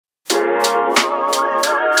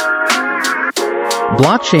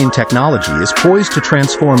Blockchain technology is poised to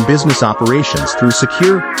transform business operations through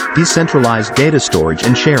secure, decentralized data storage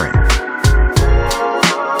and sharing.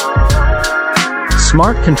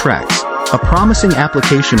 Smart contracts, a promising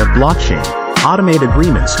application of blockchain, automate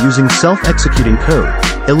agreements using self-executing code,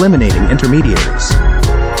 eliminating intermediaries.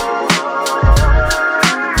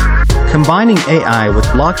 Combining AI with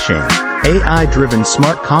blockchain, AI-driven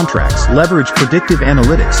smart contracts leverage predictive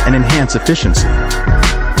analytics and enhance efficiency.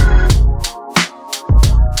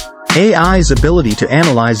 AI's ability to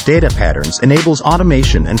analyze data patterns enables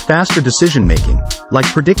automation and faster decision-making, like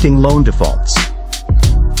predicting loan defaults.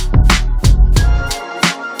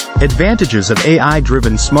 Advantages of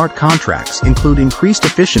AI-driven smart contracts include increased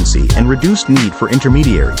efficiency and reduced need for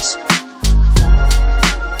intermediaries.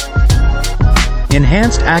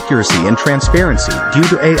 Enhanced accuracy and transparency due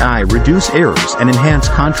to AI reduce errors and enhance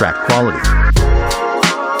contract quality.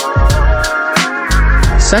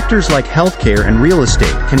 Sectors like healthcare and real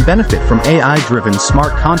estate can benefit from AI-driven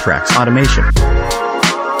smart contracts automation.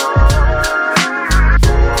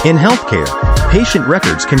 In healthcare, patient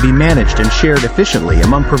records can be managed and shared efficiently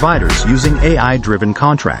among providers using AI-driven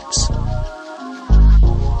contracts.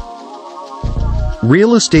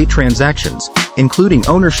 Real estate transactions, including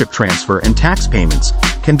ownership transfer and tax payments,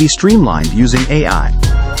 can be streamlined using AI.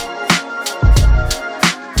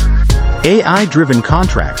 AI-driven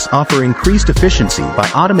contracts offer increased efficiency by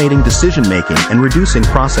automating decision-making and reducing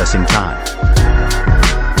processing time.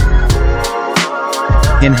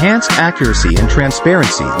 Enhanced accuracy and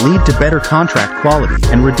transparency lead to better contract quality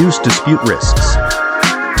and reduced dispute risks.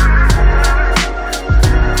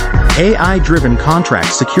 AI-driven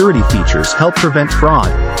contract security features help prevent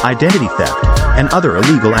fraud, identity theft, and other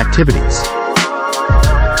illegal activities.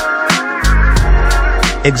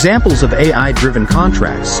 Examples of AI-driven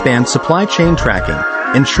contracts span supply chain tracking,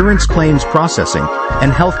 insurance claims processing,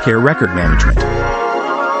 and healthcare record management.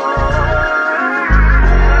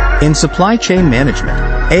 In supply chain management,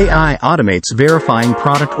 AI automates verifying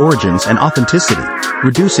product origins and authenticity,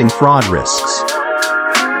 reducing fraud risks.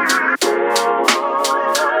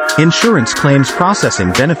 Insurance claims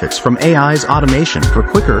processing benefits from AI's automation for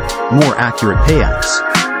quicker, more accurate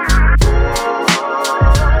payouts.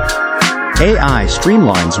 AI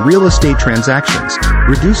streamlines real estate transactions,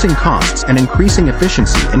 reducing costs and increasing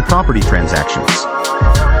efficiency in property transactions.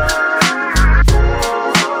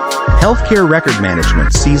 Healthcare record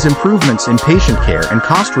management sees improvements in patient care and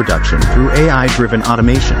cost reduction through AI-driven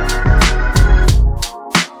automation.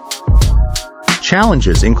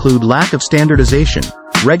 Challenges include lack of standardization,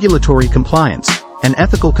 regulatory compliance, and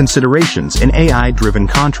ethical considerations in AI-driven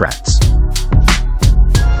contracts.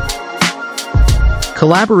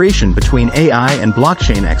 Collaboration between AI and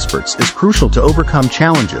blockchain experts is crucial to overcome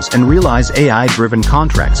challenges and realize AI-driven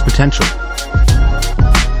contracts' potential.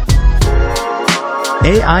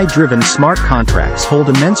 AI-driven smart contracts hold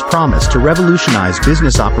immense promise to revolutionize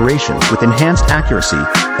business operations with enhanced accuracy,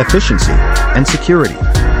 efficiency, and security.